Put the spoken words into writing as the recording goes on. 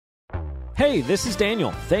Hey, this is Daniel.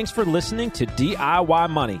 Thanks for listening to DIY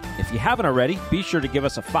Money. If you haven't already, be sure to give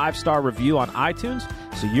us a 5-star review on iTunes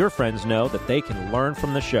so your friends know that they can learn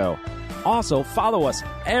from the show. Also, follow us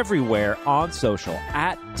everywhere on social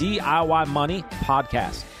at DIY Money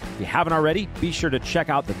Podcast. If you haven't already, be sure to check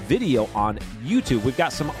out the video on YouTube. We've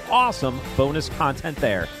got some awesome bonus content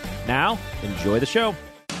there. Now, enjoy the show.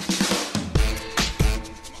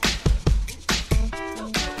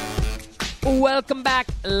 Welcome back,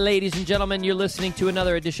 ladies and gentlemen. You're listening to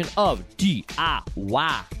another edition of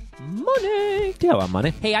DIY Money. DIY Money.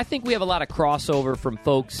 Hey, I think we have a lot of crossover from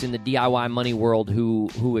folks in the DIY money world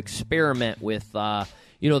who experiment with, the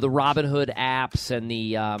Robinhood apps and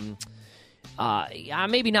the,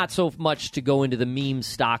 maybe not so much to go into the meme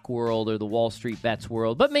stock world or the Wall Street bets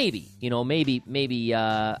world, but maybe.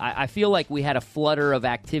 I feel like we had a flutter of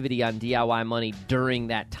activity on DIY Money during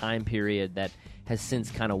that time period that has since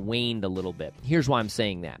kind of waned a little bit. Here's why I'm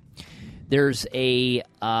saying that. There's an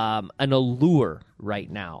allure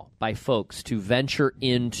right now by folks to venture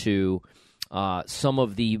into some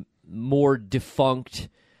of the more defunct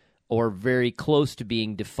or very close to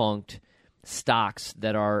being defunct stocks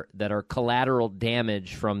that are collateral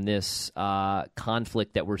damage from this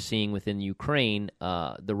conflict that we're seeing within Ukraine,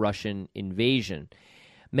 the Russian invasion.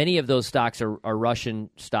 Many of those stocks are Russian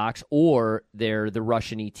stocks, or they're the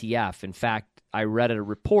Russian ETF. In fact, I read a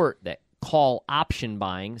report that call option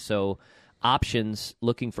buying, so options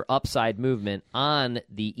looking for upside movement on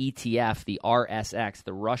the ETF, the RSX,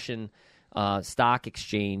 the Russian stock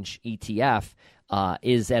exchange ETF,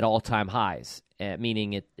 is at all-time highs,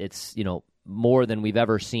 meaning it's more than we've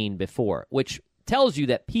ever seen before, which tells you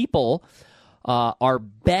that people are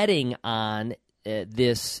betting on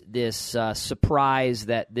this surprise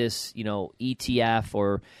that this ETF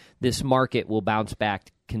or this market will bounce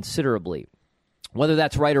back considerably. Whether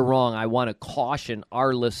that's right or wrong, I want to caution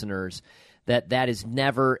our listeners that is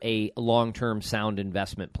never a long-term sound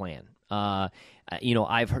investment plan.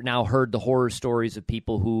 I've now heard the horror stories of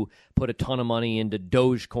people who put a ton of money into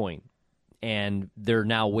Dogecoin, and they're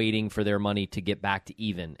now waiting for their money to get back to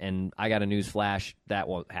even. And I got a news flash, that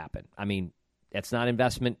won't happen. I mean, that's not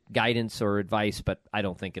investment guidance or advice, but I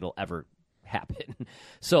don't think it'll ever happen.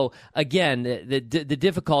 So again, the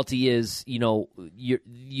difficulty is,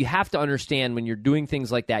 you have to understand when you're doing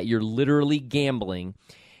things like that, you're literally gambling.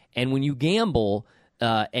 And when you gamble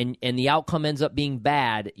and the outcome ends up being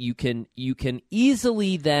bad, you can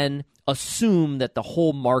easily then assume that the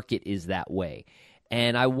whole market is that way.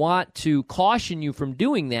 And I want to caution you from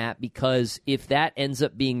doing that, because if that ends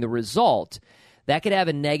up being the result, that could have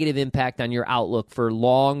a negative impact on your outlook for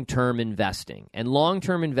long-term investing. And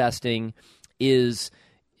long-term investing is,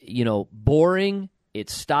 boring,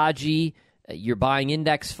 it's stodgy. You're buying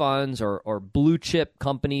index funds or blue chip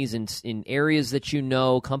companies in areas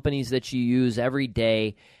that companies that you use every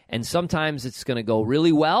day. And sometimes it's going to go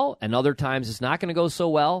really well, and other times it's not going to go so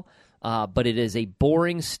well. But it is a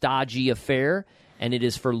boring, stodgy affair, and it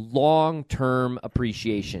is for long-term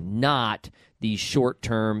appreciation, not these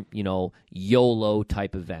short-term, YOLO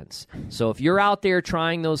type events. So if you're out there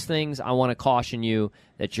trying those things, I want to caution you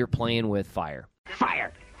that you're playing with fire.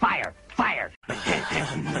 Fire, fire, fire.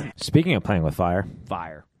 Speaking of playing with fire.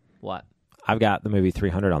 Fire. What? I've got the movie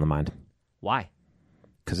 300 on the mind. Why?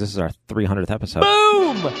 Because this is our 300th episode.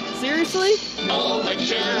 Boom! Seriously?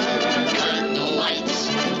 Overture, cut the lights.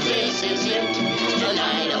 This is it, the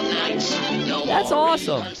night of nights. No That's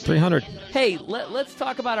awesome. 300. Hey, let's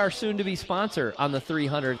talk about our soon-to-be sponsor on the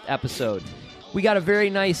 300th episode. We got a very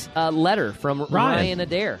nice letter from Ryan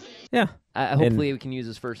Adair. Yeah. Hopefully we can use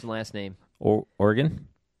his first and last name. Oregon?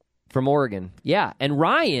 From Oregon, yeah. And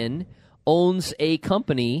Ryan owns a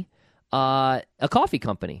company, a coffee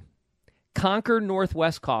company, Concord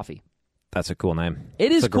Northwest Coffee. That's a cool name.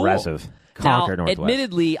 It is cool. Aggressive. Concord Now, Northwest.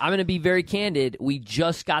 admittedly, I'm going to be very candid. We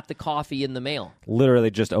just got the coffee in the mail. Literally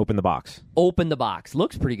just opened the box. Open the box.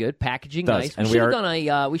 Looks pretty good. Packaging nice. And we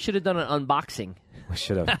should have done an unboxing. We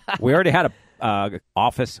should have. We already had a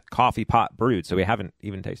office coffee pot brewed, so we haven't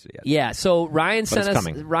even tasted it yet. Yeah. So Ryan sent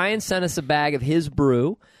us a bag of his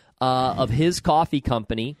brew, of his coffee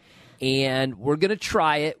company, and we're going to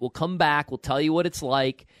try it. We'll come back. We'll tell you what it's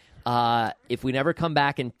like. If we never come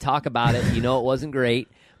back and talk about it, it wasn't great.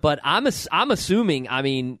 But I'm assuming. I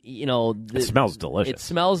mean, it smells delicious. It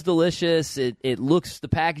smells delicious. The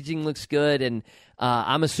packaging looks good, and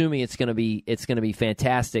I'm assuming it's gonna be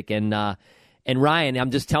fantastic. And Ryan, I'm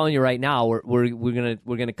just telling you right now, we're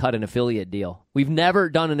gonna cut an affiliate deal. We've never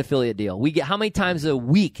done an affiliate deal. How many times a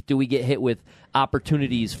week do we get hit with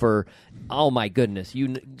opportunities for? Oh my goodness,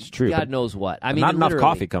 it's true, God knows what. I mean, not enough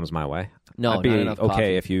coffee comes my way. No, I'd be not enough okay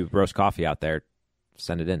coffee. if you roast coffee out there,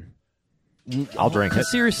 send it in. I'll drink it.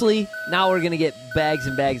 Seriously, now we're gonna get bags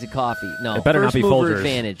and bags of coffee. No, It better not first be mover Folgers.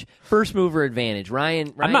 advantage. First mover advantage.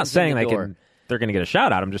 Ryan's I'm not saying in the door. they're going to get a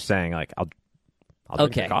shout out. I'm just saying I'll drink the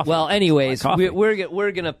Okay. coffee. Well, anyways, I like coffee.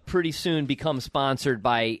 we're gonna pretty soon become sponsored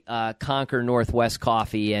by Conquer Northwest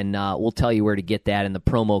Coffee, and we'll tell you where to get that and the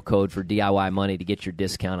promo code for DIY Money to get your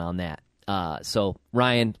discount on that. So,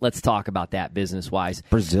 Ryan, let's talk about that business wise.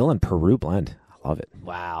 Brazil and Peru blend. I love it.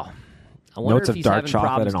 Wow. I wonder Notes if of he's dark having chocolate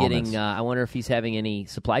problems and getting. almonds. I wonder if he's having any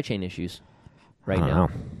supply chain issues right I don't now.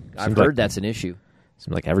 know. I've Seems heard like- that's an issue.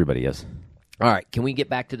 Seems like everybody is. All right, can we get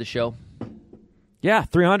back to the show? Yeah,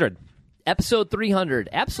 300. Episode 300,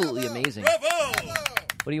 absolutely amazing.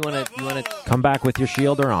 What do you want to? You want to? Come back with your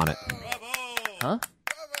shield or on it. Huh?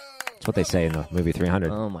 That's what they say in the movie 300.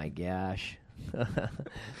 Oh my gosh!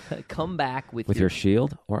 Come back with With your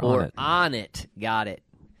shield or on it. on it. Got it.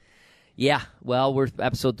 Yeah. Well, we're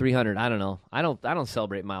episode 300. I don't know. I don't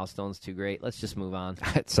celebrate milestones too great. Let's just move on.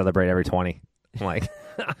 Celebrate every 20. I'm like,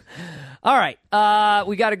 All right.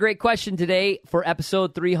 We got a great question today for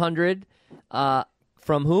episode 300.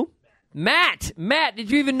 From who? Matt. Matt,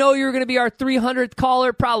 did you even know you were going to be our 300th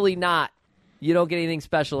caller? Probably not. You don't get anything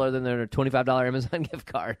special other than a $25 Amazon gift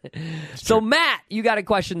card. So, Matt, you got a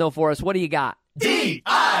question, though, for us. What do you got? Hey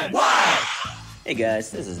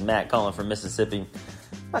guys, this is Matt calling from Mississippi.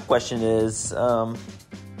 My question is,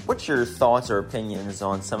 what's your thoughts or opinions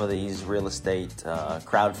on some of these real estate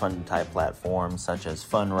crowdfunding type platforms such as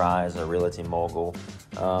Fundrise or Realty Mogul?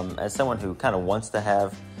 As someone who kind of wants to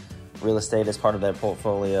have real estate as part of their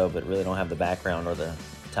portfolio but really don't have the background or the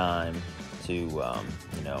time to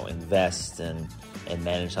invest and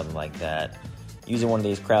manage something like that, using one of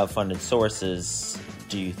these crowdfunded sources,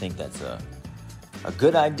 do you think that's a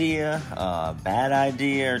good idea, a bad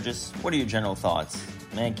idea, or just what are your general thoughts?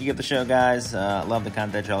 Man, keep up the show, guys. Love the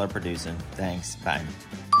content y'all are producing. Thanks. Bye.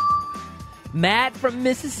 Matt from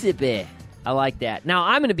Mississippi. I like that. Now,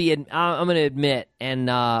 I'm going to admit,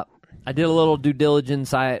 and I did a little due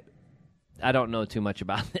diligence. I don't know too much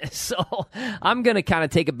about this, so I'm going to kind of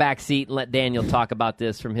take a back seat and let Daniel talk about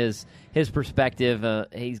this from his perspective.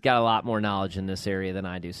 He's got a lot more knowledge in this area than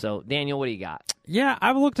I do. So, Daniel, what do you got? yeah,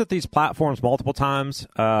 I've looked at these platforms multiple times.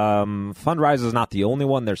 Fundrise is not the only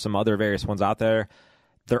one. There's some other various ones out there.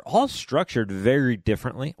 They're all structured very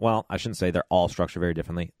differently. Well, I shouldn't say they're all structured very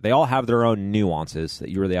differently. They all have their own nuances that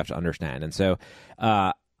you really have to understand. And so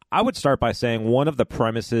I would start by saying one of the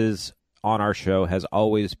premises on our show has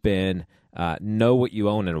always been know what you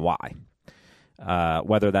own and why.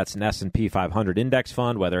 Whether that's an S&P 500 index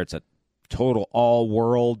fund, whether it's a total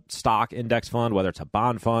all-world stock index fund, whether it's a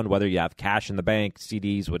bond fund, whether you have cash in the bank,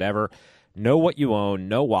 CDs, whatever. Know what you own,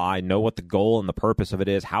 know why, know what the goal and the purpose of it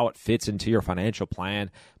is, how it fits into your financial plan,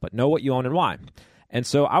 but know what you own and why. And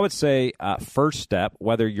so I would say first step,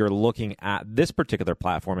 whether you're looking at this particular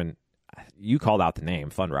platform, and you called out the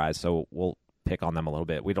name, Fundrise, so we'll pick on them a little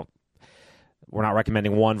bit. We're not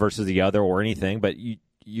recommending one versus the other or anything, but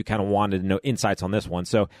you kind of wanted to know insights on this one.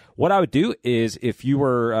 So what I would do is if you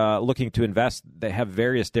were looking to invest, they have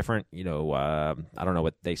various different, I don't know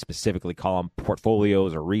what they specifically call them,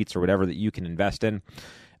 portfolios or REITs or whatever that you can invest in.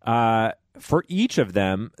 For each of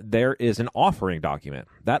them, there is an offering document.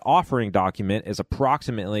 That offering document is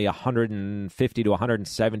approximately 150 to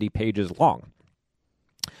 170 pages long.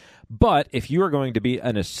 But if you are going to be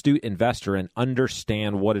an astute investor and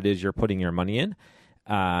understand what it is you're putting your money in,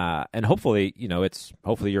 and hopefully,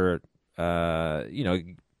 you're,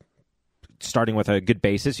 starting with a good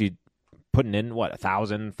basis. You putting in what,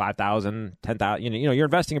 1,000, 5,000, 10,000. You're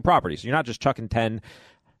investing in properties. So you're not just chucking 10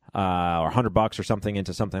 or $100 or something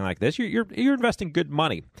into something like this. You're investing good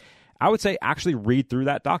money. I would say actually read through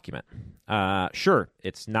that document. Sure,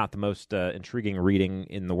 it's not the most intriguing reading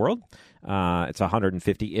in the world. It's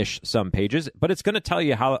 150-ish some pages, but it's going to tell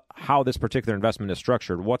you how this particular investment is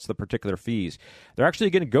structured, what's the particular fees. They're actually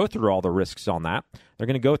going to go through all the risks on that. They're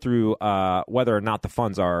going to go through whether or not the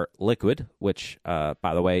funds are liquid, which, by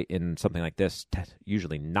the way, in something like this,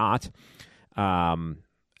 usually not, and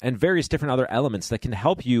various different other elements that can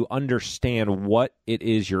help you understand what it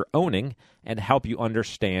is you're owning and help you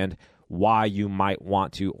understand why you might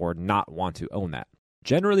want to or not want to own that.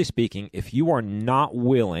 Generally speaking, if you are not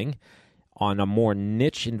willing on a more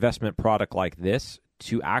niche investment product like this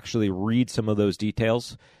to actually read some of those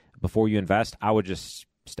details before you invest, I would just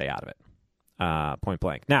stay out of it, point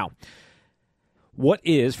blank. Now, what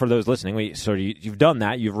is, for those listening, you've done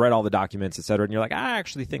that, you've read all the documents, et cetera, and you're like, I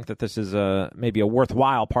actually think that this is maybe a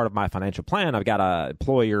worthwhile part of my financial plan. I've got a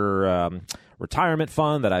employer retirement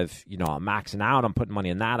fund that I'm maxing out. I'm putting money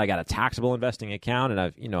in that. I got a taxable investing account,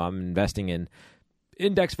 and I'm investing in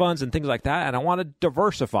index funds and things like that, and I want to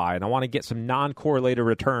diversify, and I want to get some non-correlated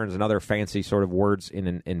returns and other fancy sort of words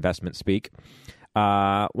in investment speak.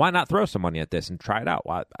 Why not throw some money at this and try it out?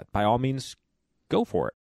 By all means, go for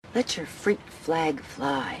it. Let your freak flag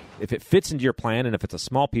fly. If it fits into your plan, and if it's a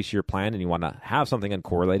small piece of your plan, and you want to have something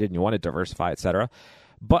uncorrelated, and you want to diversify, etc.,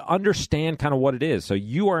 but understand kind of what it is. So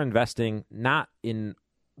you are investing not in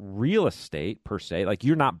real estate per se, like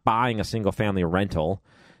you're not buying a single-family rental,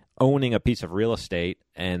 owning a piece of real estate,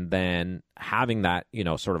 and then having that,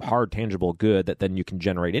 sort of hard, tangible good that then you can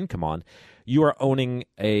generate income on. You are owning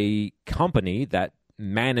a company that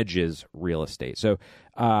manages real estate. So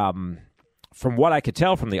from what I could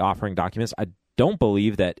tell from the offering documents, I don't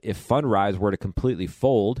believe that if Fundrise were to completely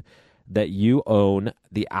fold, that you own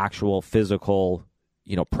the actual physical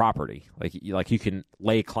property. Like you can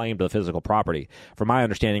lay claim to the physical property. From my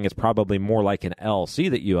understanding, it's probably more like an LLC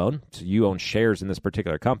that you own. So you own shares in this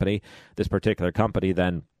particular company. This particular company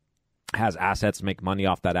then has assets, make money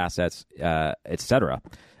off that assets, etc.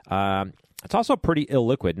 It's also pretty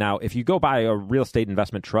illiquid. Now, if you go buy a real estate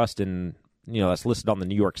investment trust in that's listed on the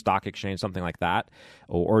New York Stock Exchange, something like that,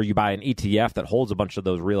 or you buy an ETF that holds a bunch of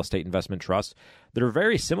those real estate investment trusts that are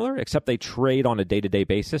very similar, except they trade on a day-to-day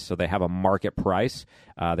basis, so they have a market price.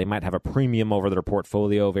 They might have a premium over their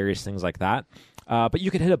portfolio, various things like that. But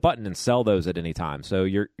you can hit a button and sell those at any time. So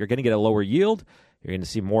you're going to get a lower yield. You're going to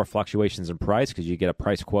see more fluctuations in price because you get a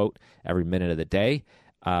price quote every minute of the day.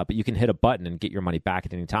 But you can hit a button and get your money back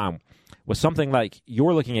at any time. With something like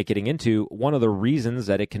you're looking at getting into, one of the reasons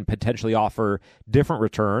that it can potentially offer different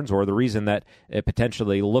returns, or the reason that it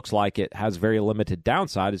potentially looks like it has very limited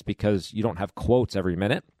downside, is because you don't have quotes every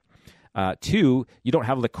minute. 2, you don't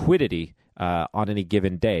have liquidity on any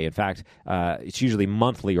given day. In fact, it's usually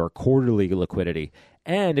monthly or quarterly liquidity.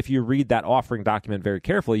 And if you read that offering document very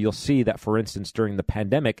carefully, you'll see that, for instance, during the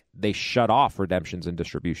pandemic, they shut off redemptions and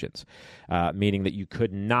distributions, meaning that you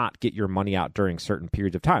could not get your money out during certain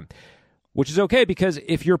periods of time, which is okay because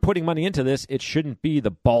if you're putting money into this, it shouldn't be the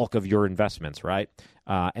bulk of your investments, right?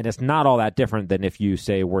 And it's not all that different than if you,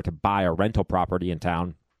 say, were to buy a rental property in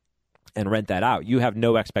town and rent that out. You have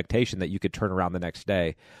no expectation that you could turn around the next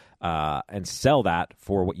day and sell that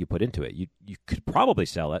for what you put into it. You could probably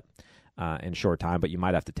sell it in short time, but you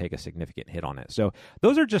might have to take a significant hit on it. So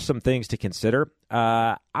those are just some things to consider.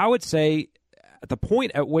 I would say at the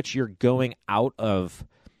point at which you're going out of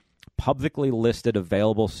publicly listed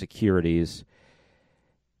available securities,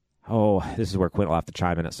 this is where Quint will have to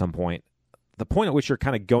chime in at some point. The point at which you're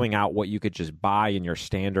kind of going out what you could just buy in your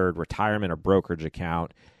standard retirement or brokerage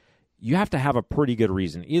account, you have to have a pretty good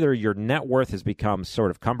reason. Either your net worth has become sort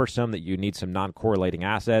of cumbersome that you need some non-correlating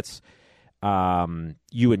assets,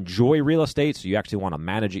 you enjoy real estate, so you actually want to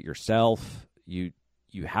manage it yourself. You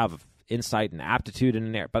have insight and aptitude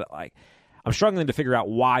in there, but I'm struggling to figure out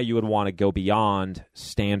why you would want to go beyond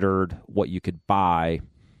standard what you could buy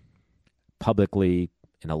publicly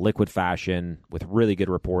in a liquid fashion with really good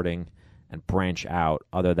reporting and branch out,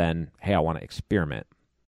 other than, hey, I want to experiment.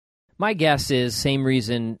 My guess is same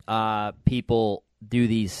reason people do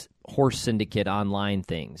these horse syndicate online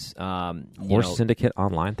things. Syndicate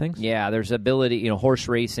online things? Yeah, there's ability, horse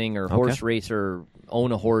racing or horse racer,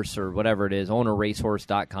 own a horse or whatever it is,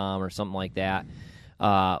 ownaracehorse.com or something like that,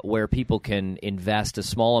 where people can invest a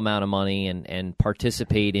small amount of money and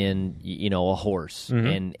participate in, a horse.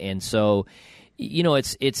 Mm-hmm. And so,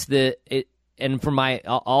 and from my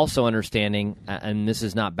also understanding, and this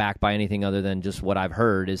is not backed by anything other than just what I've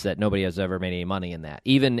heard, is that nobody has ever made any money in that.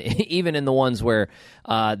 Even in the ones where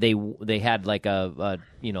they had like a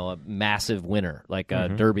massive winner, like a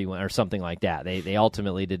Derby winner or something like that. They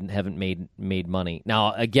ultimately haven't made money.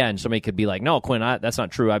 Now again, somebody could be like, no, Quinn, that's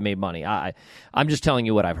not true. I've made money. I'm just telling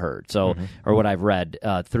you what I've heard, or what I've read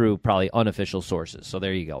through probably unofficial sources. So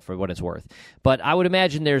there you go, for what it's worth. But I would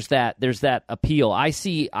imagine there's that appeal. I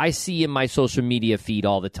see in my social media feed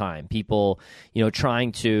all the time people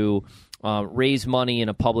trying to raise money in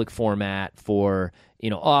a public format for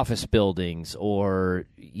office buildings or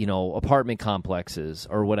apartment complexes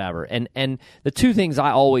or whatever, and the two things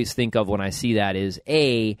I always think of when I see that is,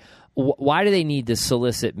 A, why do they need to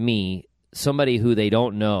solicit me, somebody who they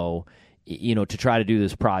don't know, to try to do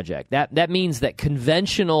this project? That means that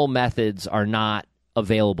conventional methods are not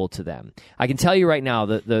available to them. I can tell you right now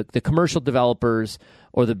that the commercial developers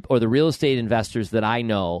or the real estate investors that I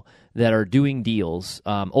know that are doing deals,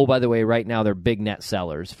 by the way, right now they're big net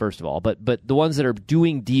sellers, first of all, but the ones that are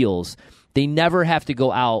doing deals, they never have to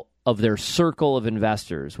go out of their circle of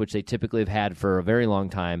investors, which they typically have had for a very long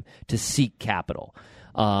time, to seek capital.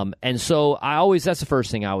 And so that's the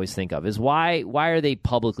first thing I always think of is why are they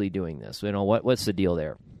publicly doing this? What's the deal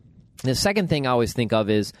there? The second thing I always think of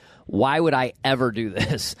is, why would I ever do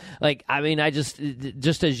this? I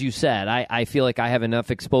just as you said, I feel like I have enough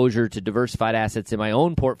exposure to diversified assets in my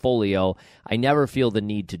own portfolio. I never feel the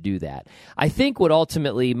need to do that. I think what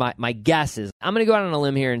ultimately my guess is, I'm going to go out on a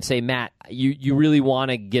limb here and say, Matt, you really want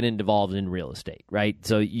to get involved in real estate, right?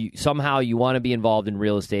 So you want to be involved in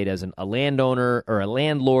real estate as a landowner or a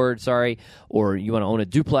landlord, or you want to own a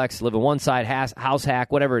duplex, live on one side, house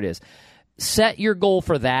hack, whatever it is. Set your goal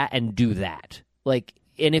for that and do that.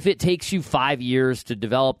 And if it takes you 5 years to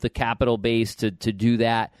develop the capital base to do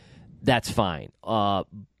that, that's fine. I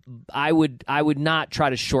would not try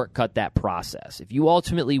to shortcut that process. If you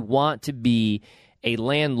ultimately want to be a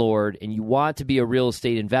landlord and you want to be a real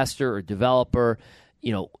estate investor or developer,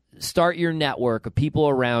 start your network of people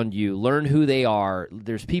around you, learn who they are.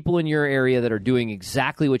 There's people in your area that are doing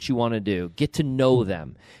exactly what you want to do. Get to know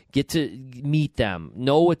them. Get to meet them,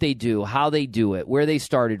 know what they do, how they do it, where they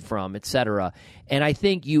started from, etc. And I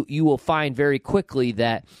think you will find very quickly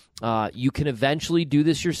that you can eventually do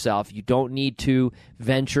this yourself. You don't need to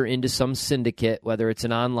venture into some syndicate, whether it's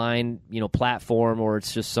an online platform or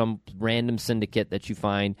it's just some random syndicate that you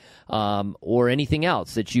find, or anything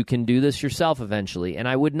else, that you can do this yourself eventually. And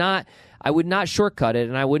I would not shortcut it,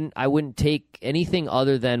 and I wouldn't take anything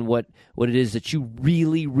other than what it is that you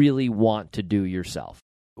really, really want to do yourself.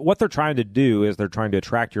 What they're trying to do is they're trying to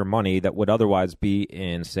attract your money that would otherwise be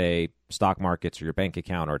in, say, stock markets or your bank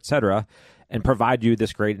account or et cetera, and provide you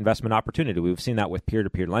this great investment opportunity. We've seen that with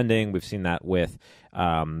peer-to-peer lending. We've seen that with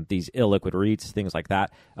these illiquid REITs, things like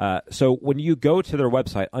that. So when you go to their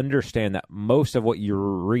website, understand that most of what you're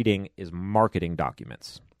reading is marketing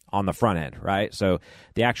documents on the front end, right? So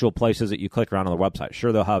the actual places that you click around on the website,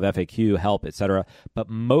 sure, they'll have FAQ, help, etc., but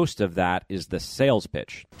most of that is the sales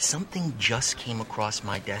pitch. Something just came across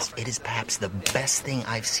my desk. It is perhaps the best thing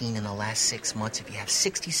I've seen in the last 6 months. If you have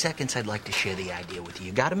 60 seconds, I'd like to share the idea with you.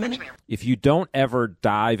 You got a minute? If you don't ever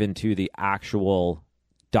dive into the actual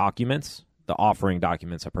documents, the offering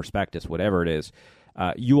documents, a prospectus, whatever it is,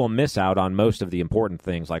 you will miss out on most of the important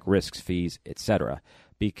things like risks, fees, etc.,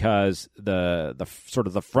 because the sort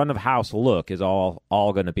of the front of house look is all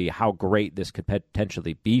going to be how great this could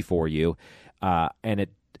potentially be for you, and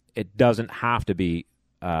it doesn't have to be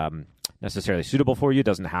necessarily suitable for you. It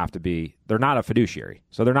doesn't have to be. They're not a fiduciary,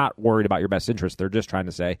 so they're not worried about your best interest. They're just trying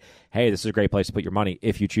to say, hey, this is a great place to put your money.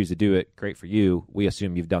 If you choose to do it, great for you. We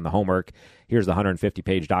assume you've done the homework. Here's the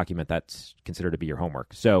 150-page document that's considered to be your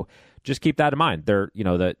homework. So just keep that in mind.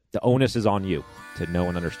 The onus is on you to know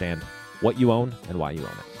and understand what you own and why you own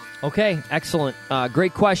it. Okay, excellent.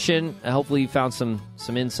 Great question. Hopefully you found some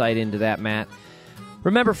insight into that, Matt.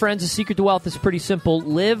 Remember, friends, the secret to wealth is pretty simple.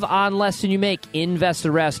 Live on less than you make. Invest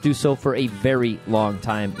the rest. Do so for a very long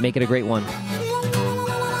time. Make it a great one.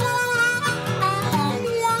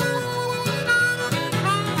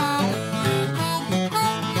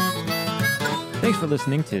 Thanks for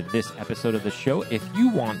listening to this episode of the show. If you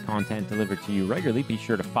want content delivered to you regularly, be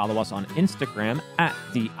sure to follow us on Instagram at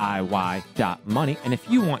DIY.money. And if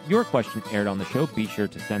you want your question aired on the show, be sure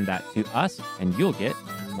to send that to us, and you'll get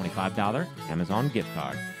a $25 Amazon gift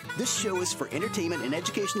card. This show is for entertainment and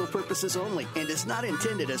educational purposes only and is not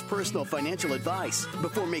intended as personal financial advice.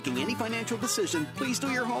 Before making any financial decision, please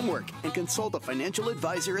do your homework and consult a financial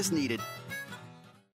advisor as needed.